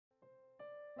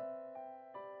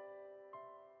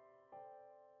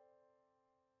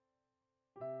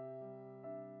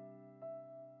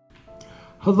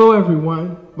Hello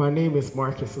everyone, my name is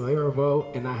Marcus Larivaux,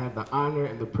 and I have the honor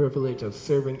and the privilege of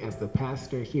serving as the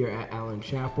pastor here at Allen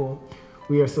Chapel.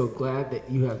 We are so glad that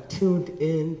you have tuned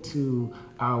in to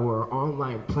our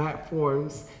online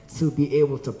platforms to be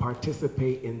able to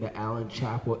participate in the Allen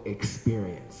Chapel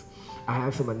experience. I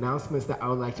have some announcements that I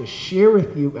would like to share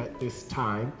with you at this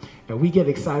time. And we get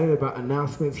excited about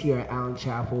announcements here at Allen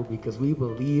Chapel because we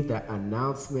believe that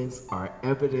announcements are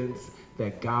evidence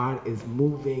that God is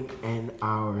moving in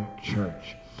our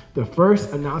church. The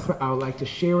first announcement I would like to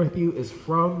share with you is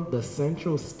from the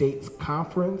Central States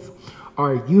Conference.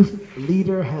 Our youth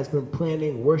leader has been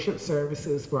planning worship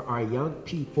services for our young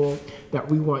people that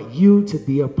we want you to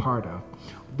be a part of.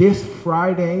 This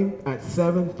Friday at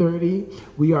 7:30,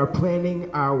 we are planning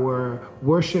our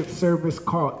worship service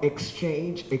called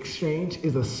Exchange. Exchange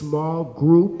is a small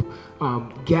group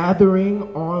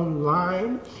gathering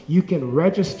online. You can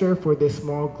register for this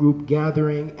small group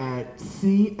gathering at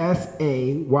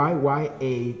csayya.org.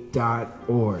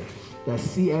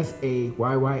 That's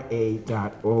csayya.org.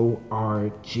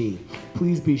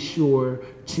 Please be sure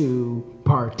to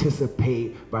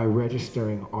participate by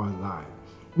registering online.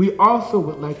 We also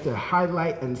would like to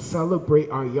highlight and celebrate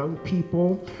our young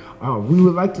people. We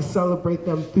would like to celebrate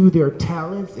them through their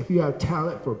talents. If you have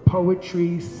talent for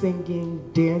poetry, singing,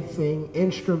 dancing,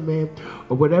 instrument,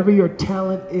 or whatever your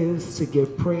talent is to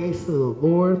give praise to the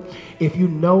Lord. If you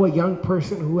know a young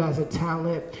person who has a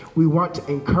talent, we want to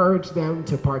encourage them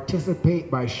to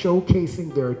participate by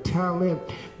showcasing their talent.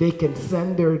 They can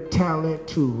send their talent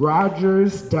to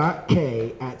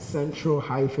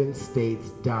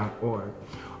rogers.k@central-states.org.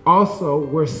 Also,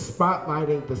 we're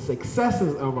spotlighting the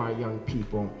successes of our young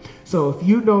people. So if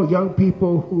you know young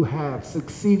people who have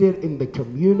succeeded in the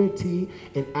community,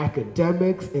 in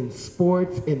academics, in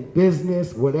sports, in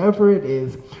business, whatever it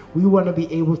is, we want to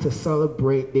be able to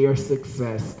celebrate their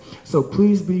success. So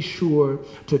please be sure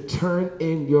to turn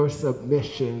in your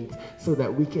submissions so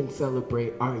that we can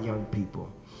celebrate our young people.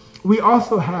 We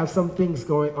also have some things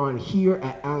going on here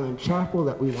at Allen Chapel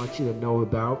that we want you to know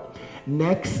about.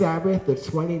 Next Sabbath, the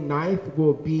 29th,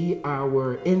 will be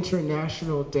our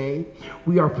International Day.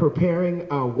 We are preparing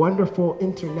a wonderful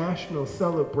international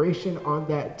celebration on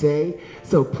that day,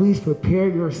 so please prepare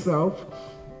yourself.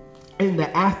 In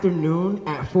the afternoon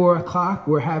at 4 o'clock,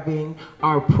 we're having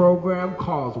our program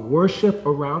called Worship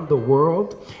Around the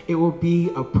World. It will be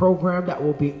a program that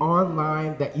will be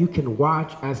online that you can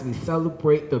watch as we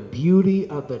celebrate the beauty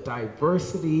of the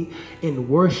diversity in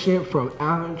worship from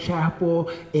Allen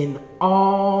Chapel in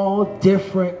all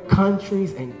different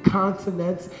countries and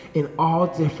continents in all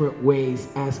different ways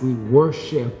as we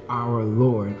worship our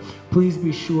Lord. Please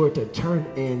be sure to turn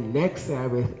in next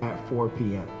Sabbath at 4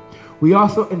 p.m. We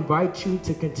also invite you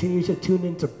to continue to tune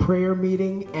into prayer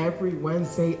meeting every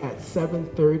Wednesday at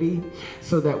 7:30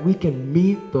 so that we can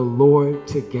meet the Lord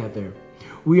together.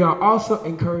 We are also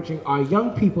encouraging our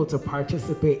young people to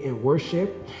participate in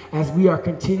worship as we are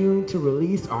continuing to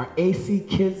release our AC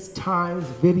Kids Times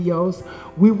videos.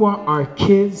 We want our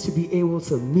kids to be able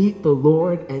to meet the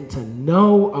Lord and to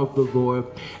know of the Lord.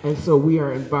 And so we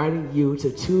are inviting you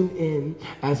to tune in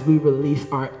as we release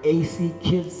our AC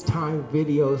Kids Time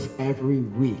videos every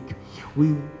week.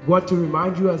 We want to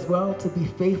remind you as well to be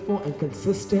faithful and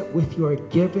consistent with your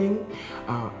giving.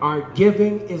 Our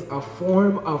giving is a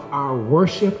form of our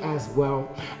worship as well.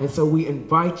 And so we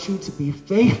invite you to be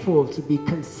faithful, to be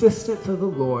consistent to the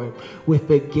Lord with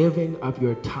the giving of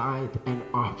your tithe and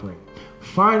offering.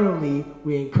 Finally,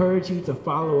 we encourage you to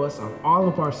follow us on all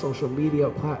of our social media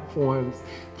platforms.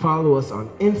 Follow us on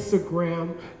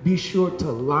Instagram. Be sure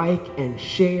to like and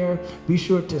share. Be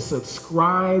sure to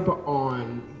subscribe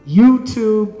on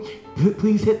YouTube.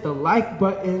 Please hit the like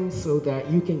button so that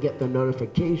you can get the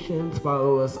notifications.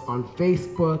 Follow us on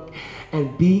Facebook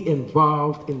and be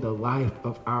involved in the life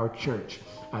of our church.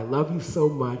 I love you so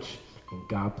much, and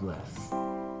God bless.